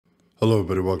Hello,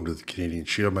 everybody. Welcome to the Canadian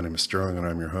Shield. My name is Sterling, and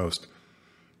I'm your host.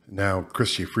 Now,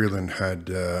 Christy Freeland had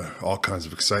all kinds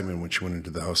of excitement when she went into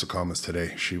the House of Commons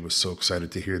today. She was so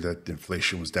excited to hear that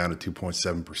inflation was down to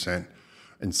 2.7%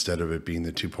 instead of it being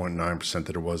the 2.9%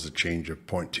 that it was, a change of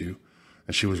 0.2.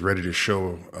 And she was ready to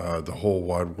show the whole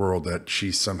wide world that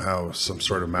she's somehow some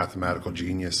sort of mathematical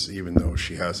genius, even though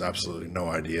she has absolutely no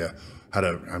idea how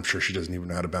to. I'm sure she doesn't even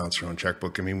know how to balance her own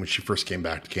checkbook. I mean, when she first came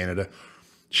back to Canada,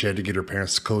 she had to get her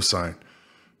parents to co-sign.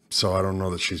 So I don't know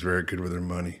that she's very good with her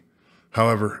money.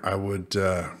 However, I would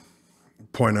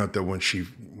point out that when she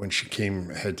came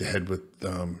head to head with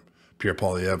Pierre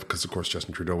Poilievre, because of course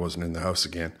Justin Trudeau wasn't in the house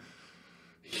again,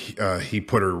 he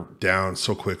put her down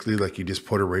so quickly, like he just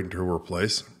put her right into her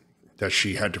place, that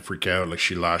she had to freak out. Like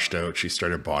she lashed out. She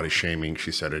started body shaming.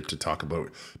 She started to talk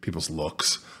about people's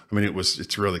looks. I mean,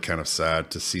 it's really kind of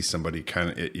sad to see somebody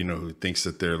who thinks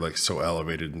that they're like so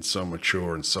elevated and so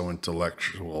mature and so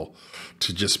intellectual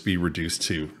to just be reduced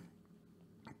to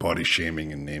body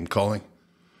shaming and name calling.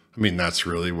 I mean, that's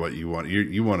really what you want.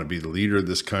 You want to be the leader of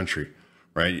this country,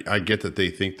 right? I get that they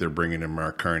think they're bringing in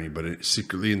Mark Carney, but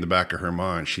secretly in the back of her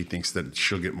mind, she thinks that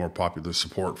she'll get more popular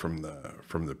support from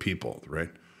the people, right?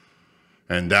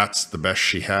 And that's the best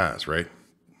she has, right?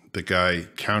 The guy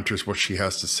counters what she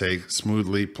has to say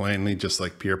smoothly, plainly, just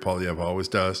like Pierre Poilievre always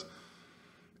does.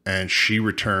 And she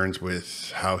returns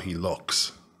with how he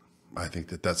looks. I think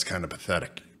that that's kind of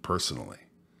pathetic, personally.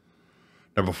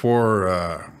 Now, before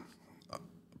I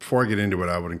get into it,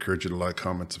 I would encourage you to like,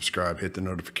 comment, subscribe, hit the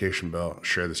notification bell,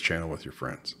 share this channel with your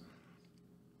friends.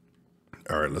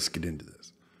 All right, let's get into this.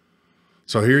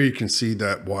 So here you can see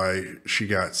that why she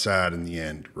got sad in the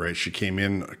end, right? She came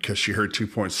in because she heard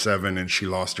 2.7 and she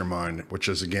lost her mind, which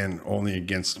is, again, only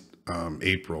against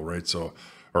April, right? So,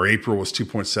 or April was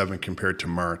 2.7 compared to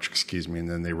March, and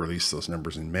then they released those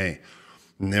numbers in May.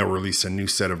 And they'll release a new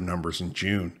set of numbers in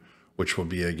June, which will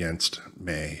be against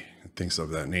May, and things of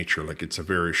that nature. Like it's a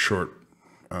very short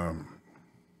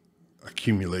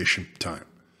accumulation time.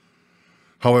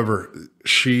 However,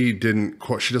 she doesn't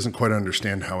quite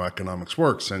understand how economics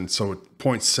works. And so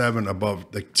 0.7 above,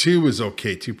 like 2 is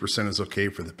okay. 2% is okay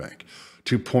for the bank.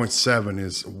 2.7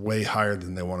 is way higher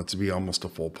than they want it to be, almost a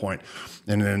full point.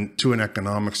 And then to an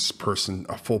economics person,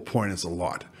 a full point is a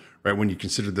lot, right? When you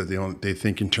consider that they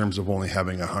think in terms of only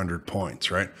having 100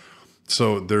 points, right?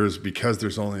 So because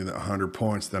there's only 100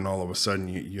 points, then all of a sudden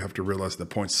you have to realize that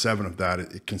 0.7 of that,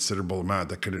 a considerable amount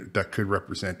that could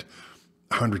represent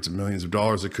hundreds of millions of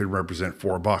dollars. It could represent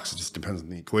 $4. It just depends on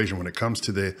the equation. When it comes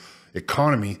to the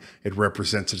economy, it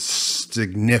represents a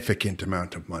significant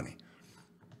amount of money.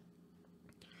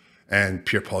 And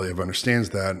Pierre Poilievre understands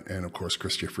that. And of course,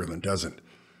 Christy Freeland doesn't.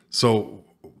 So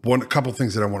a couple of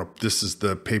things that I want to, this is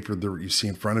the paper that you see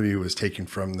in front of you is taken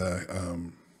from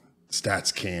the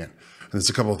stats can. And there's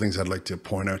a couple of things I'd like to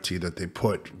point out to you that they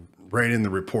put right in the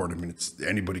report. I mean,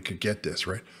 anybody could get this,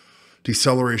 right?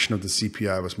 Deceleration of the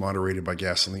CPI was moderated by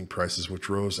gasoline prices, which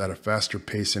rose at a faster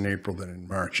pace in April than in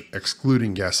March.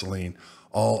 Excluding gasoline,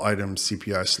 all items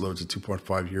CPI slowed to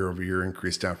 2.5 year-over-year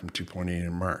increase, down from 2.8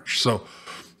 in March. So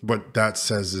what that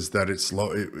says is that it's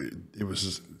low. It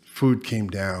was food came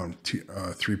down to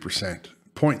 3%,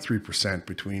 0.3%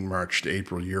 between March to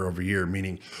April year-over-year,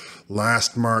 meaning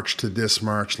last March to this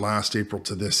March, last April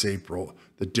to this April,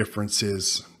 the difference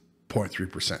is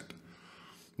 0.3%.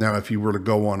 Now, if you were to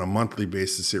go on a monthly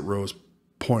basis, it rose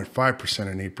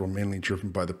 0.5% in April, mainly driven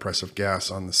by the price of gas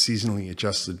on the seasonally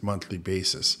adjusted monthly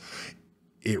basis.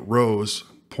 It rose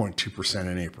 0.2%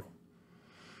 in April.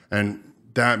 And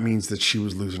that means that she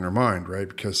was losing her mind, right?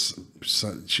 Because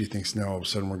she thinks now all of a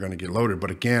sudden we're going to get loaded. But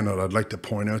again, what I'd like to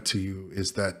point out to you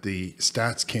is that the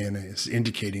stats can is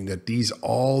indicating that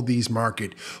all these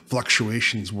market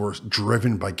fluctuations were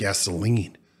driven by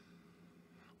gasoline.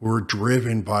 Were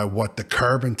driven by what the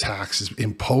carbon tax is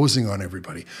imposing on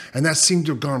everybody. And that seemed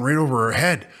to have gone right over her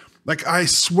head. Like, I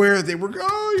swear they were,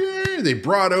 oh yeah, they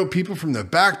brought out people from the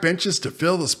back benches to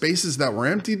fill the spaces that were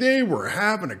empty. They were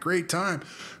having a great time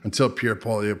until Pierre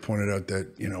Poilievre pointed out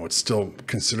that, it's still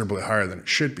considerably higher than it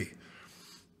should be.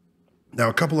 Now,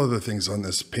 a couple other things on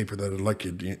this paper that I'd like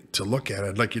you to look at.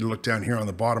 I'd like you to look down here on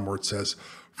the bottom where it says,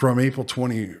 from April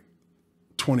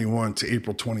 2021 to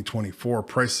April 2024,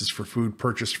 prices for food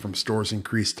purchased from stores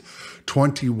increased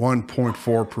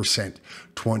 21.4%.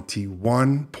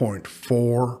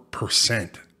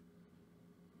 21.4%.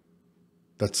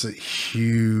 That's a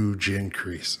huge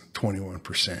increase,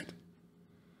 21%.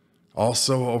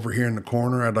 Also, over here in the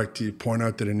corner, I'd like to point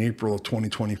out that in April of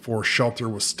 2024, shelter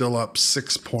was still up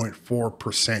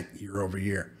 6.4% year over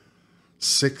year.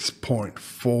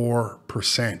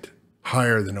 6.4%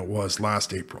 higher than it was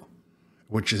last April.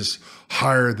 which is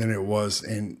higher than it was.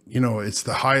 And, it's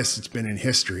the highest it's been in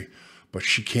history, but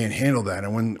she can't handle that.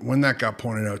 And when that got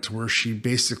pointed out to her, she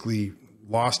basically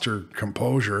lost her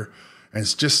composure. And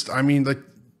it's just,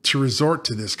 to resort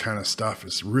to this kind of stuff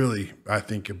is really, I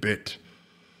think, a bit,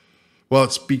 well,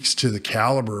 it speaks to the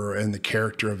caliber and the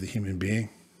character of the human being,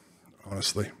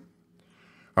 honestly.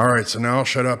 All right, so now I'll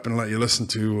shut up and let you listen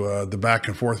to the back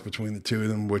and forth between the two of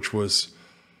them, which was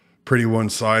pretty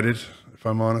one-sided, if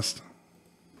I'm honest.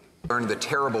 Learned the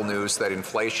terrible news that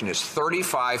inflation is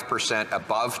 35%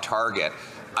 above target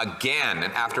again.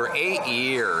 And after 8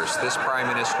 years, this Prime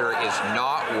Minister is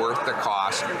not worth the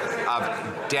cost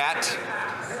of debt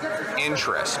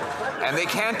interest. And they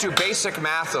can't do basic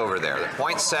math over there. The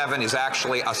 0.7 is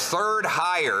actually a third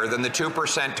higher than the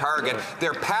 2% target.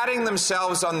 They're patting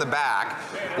themselves on the back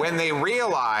when they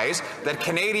realize that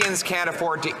Canadians can't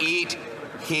afford to eat,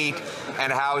 heat,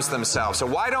 and house themselves. So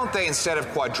why don't they, instead of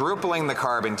quadrupling the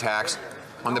carbon tax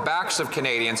on the backs of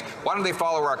Canadians, why don't they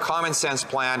follow our common sense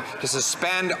plan to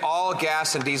suspend all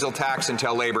gas and diesel tax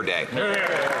until Labor Day?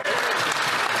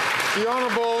 The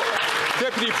Honourable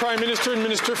Deputy Prime Minister and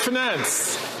Minister of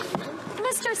Finance.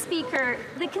 Mr. Speaker,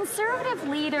 the Conservative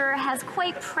leader has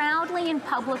quite proudly and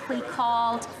publicly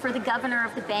called for the Governor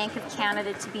of the Bank of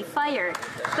Canada to be fired.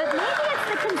 But maybe it's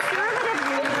the Conservative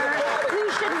leader who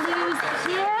should lose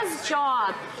his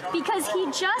job, because he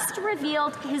just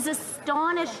revealed his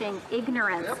astonishing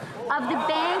ignorance of the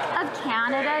Bank of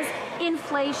Canada's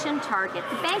inflation target.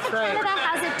 The Bank of Canada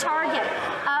has a target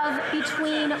of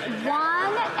between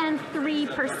 1 and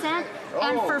 3%,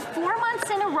 and for 4 months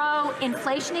in a row,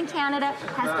 inflation in Canada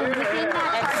has been within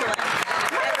that target.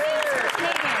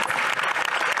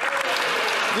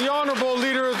 The Honourable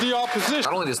Leader of the Opposition.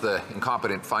 Not only does the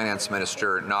incompetent finance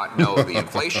minister not know the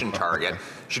inflation target,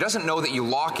 she doesn't know that you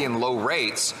lock in low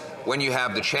rates when you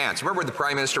have the chance. Remember, the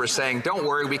Prime Minister was saying, don't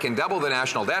worry, we can double the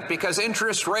national debt because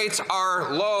interest rates are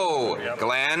low. Yep.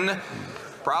 Glenn,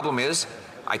 problem is,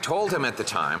 I told him at the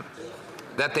time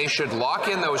that they should lock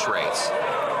in those rates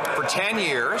for 10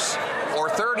 years or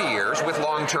 30 years with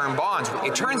long-term bonds.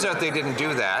 It turns out they didn't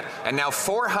do that, and now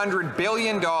 $400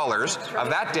 billion of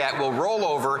that debt will roll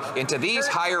over into these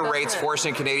higher rates,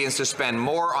 forcing Canadians to spend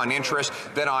more on interest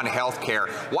than on health care.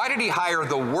 Why did he hire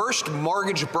the worst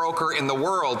mortgage broker in the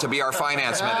world to be our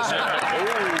finance minister?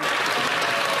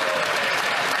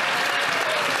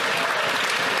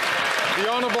 The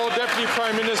Honourable Deputy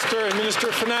Prime Minister and Minister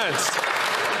of Finance.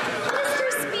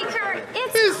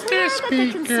 It's clear that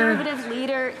the Conservative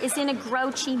leader is in a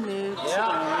grouchy mood today.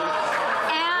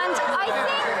 And I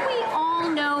think we all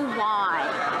know why.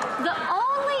 The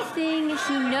only thing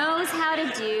he knows how to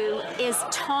do is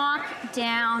talk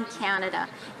down Canada.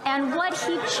 And what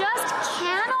he just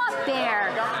cannot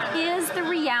bear is the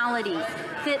reality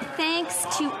that thanks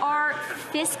to our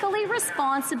fiscally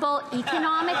responsible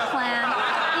economic plan,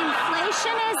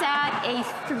 inflation is at a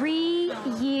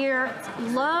 3-year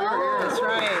low. That's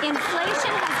right.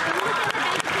 Inflation has been within the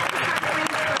Bank of Canada range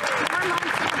for 4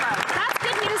 months in a row. That's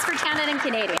good news for Canada and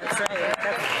Canadians. That's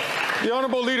right. The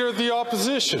Honourable Leader of the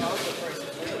Opposition.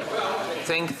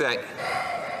 Think that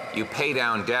you pay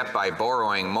down debt by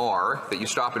borrowing more, that you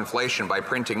stop inflation by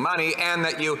printing money, and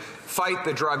that you fight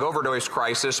the drug overdose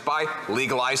crisis by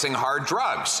legalizing hard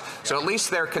drugs. So at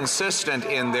least they're consistent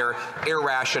in their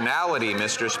irrationality,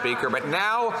 Mr. Speaker. But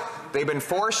now they've been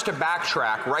forced to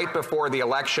backtrack right before the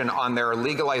election on their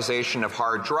legalization of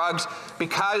hard drugs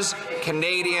because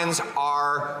Canadians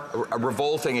are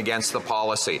revolting against the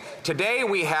policy. Today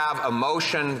we have a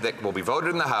motion that will be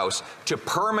voted in the House to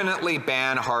permanently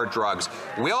ban hard drugs.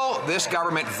 Will this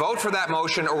government vote for that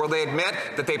motion, or will they admit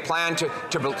that they plan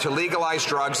to legalize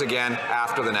drugs again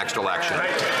after the next election?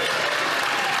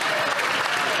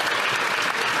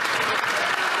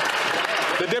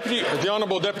 The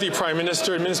Honourable Deputy Prime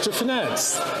Minister and Minister of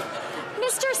Finance.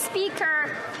 Mr.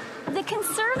 Speaker, the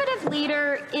Conservative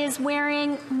leader is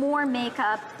wearing more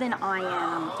makeup than I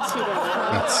am today.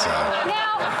 That's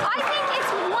Now, I think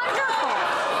it's wonderful.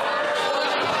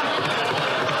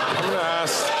 I'm going to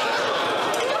ask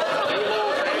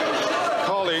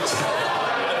colleagues.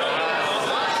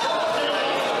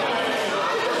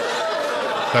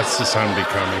 That's just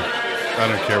unbecoming. I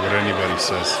don't care what anybody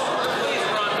says.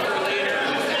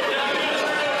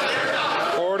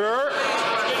 Order.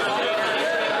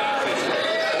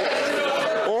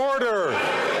 Order.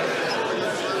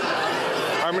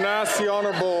 I'm going to ask the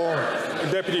Honourable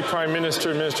Deputy Prime Minister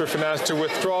and Minister of Finance to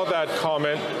withdraw that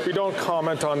comment. We don't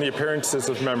comment on the appearances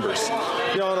of members.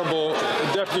 The Honourable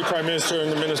Deputy Prime Minister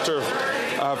and the Minister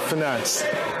of Finance.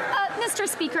 Mr.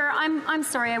 Speaker, I'm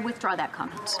sorry, I withdraw that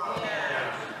comment.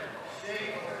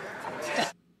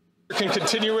 can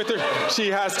continue with her. She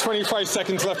has 25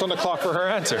 seconds left on the clock for her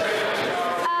answer.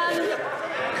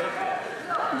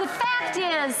 The fact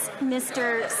is,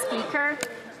 Mr. Speaker,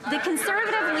 the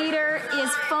Conservative leader is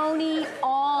phony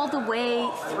all the way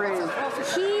through.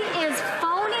 He is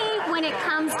phony when it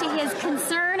comes to his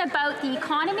concern about the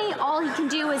economy. All he can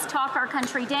do is talk our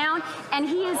country down. And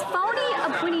he is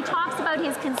phony when he talks about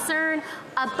his concern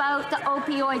about the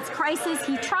opioids crisis.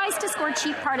 He tries to score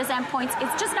cheap partisan points.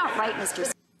 It's just not right, Mr.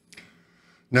 Speaker.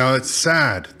 Now, it's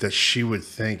sad that she would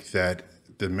think that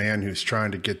the man who's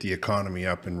trying to get the economy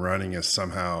up and running is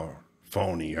somehow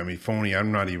phony. I mean, phony,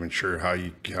 I'm not even sure how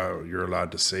you're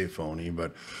allowed to say phony,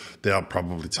 but they'll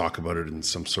probably talk about it in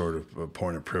some sort of a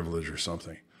point of privilege or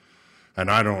something. And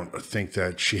I don't think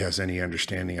that she has any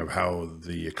understanding of how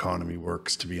the economy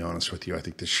works, to be honest with you. I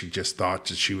think that she just thought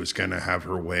that she was going to have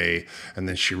her way. And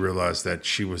then she realized that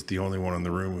she was the only one in the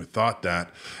room who thought that.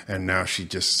 And now she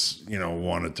just,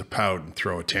 wanted to pout and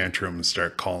throw a tantrum and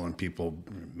start calling people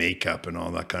makeup and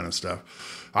all that kind of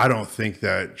stuff. I don't think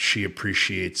that she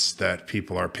appreciates that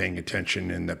people are paying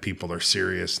attention and that people are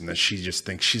serious, and that she just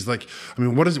thinks she's like, I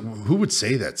mean, who would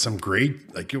say that? Some grade,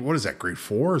 like, what is that, grade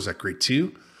 4? Is that grade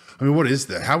 2? I mean, what is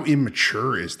that? How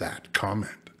immature is that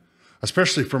comment?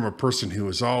 Especially from a person who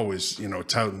is always,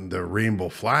 touting the rainbow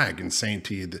flag and saying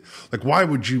to you, that, like, why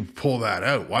would you pull that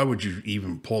out? Why would you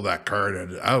even pull that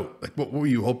card out? Like, what were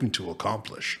you hoping to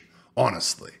accomplish?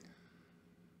 Honestly,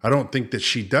 I don't think that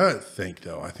she does think,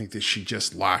 though. I think that she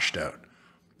just lashed out.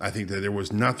 I think that there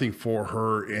was nothing for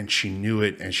her, and she knew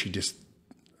it, and she just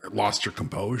lost her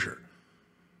composure,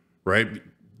 right?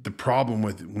 The problem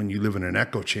with when you live in an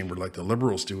echo chamber like the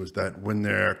Liberals do is that when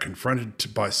they're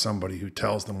confronted by somebody who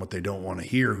tells them what they don't want to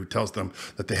hear, who tells them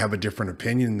that they have a different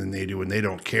opinion than they do, and they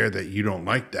don't care that you don't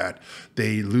like that,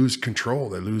 they lose control.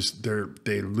 They lose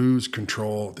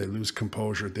control. They lose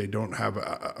composure. They don't have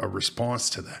a response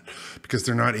to that because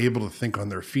they're not able to think on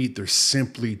their feet. They're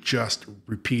simply just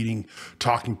repeating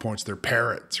talking points. They're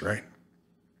parrots, right?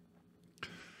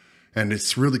 And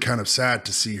it's really kind of sad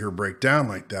to see her break down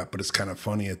like that, but it's kind of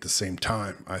funny at the same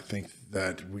time. I think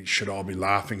that we should all be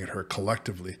laughing at her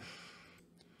collectively.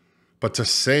 But to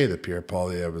say that Pierre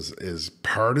Poilievre is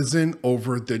partisan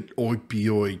over the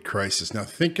opioid crisis. Now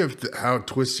think of how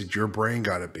twisted your brain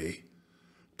got to be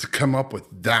to come up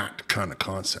with that kind of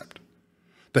concept.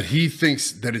 That he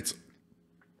thinks that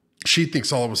she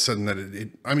thinks all of a sudden that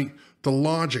I mean, the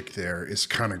logic there is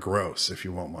kind of gross, if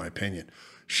you want my opinion.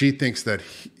 She thinks that,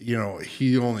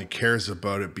 he only cares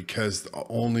about it because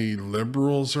only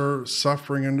liberals are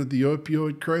suffering under the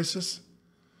opioid crisis,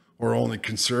 or only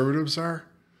conservatives are.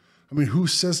 I mean, who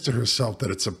says to herself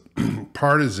that it's a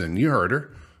partisan, you heard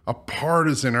her, a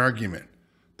partisan argument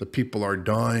that people are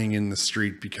dying in the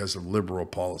street because of liberal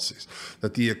policies,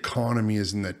 that the economy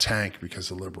is in the tank because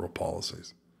of liberal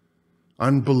policies.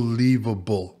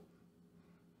 Unbelievable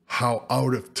how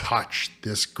out of touch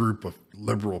this group of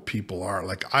liberal people are.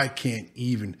 Like, I can't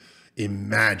even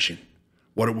imagine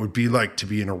what it would be like to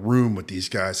be in a room with these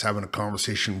guys having a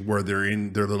conversation where they're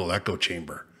in their little echo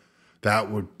chamber. That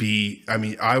would be, I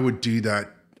mean, I would do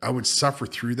that. I would suffer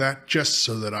through that just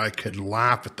so that I could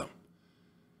laugh at them.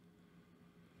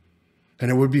 And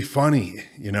it would be funny,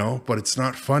 but it's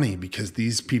not funny because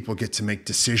these people get to make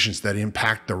decisions that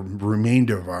impact the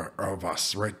remainder of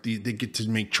us, right? They get to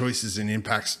make choices and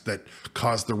impacts that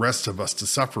cause the rest of us to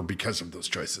suffer because of those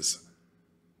choices.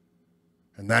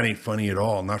 And that ain't funny at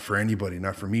all. Not for anybody,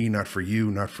 not for me, not for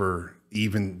you, not for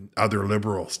even other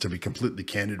liberals, to be completely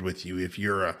candid with you. If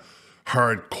you're a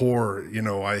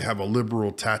hardcore, I have a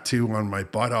liberal tattoo on my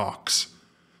buttocks,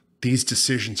 these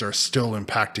decisions are still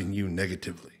impacting you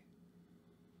negatively.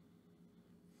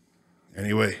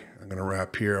 Anyway, I'm going to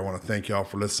wrap here. I want to thank y'all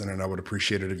for listening. I would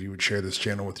appreciate it if you would share this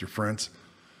channel with your friends.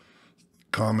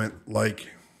 Comment, like,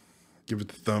 give it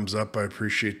the thumbs up. I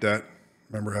appreciate that.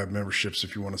 Remember, I have memberships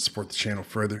if you want to support the channel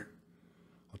further.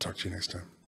 I'll talk to you next time.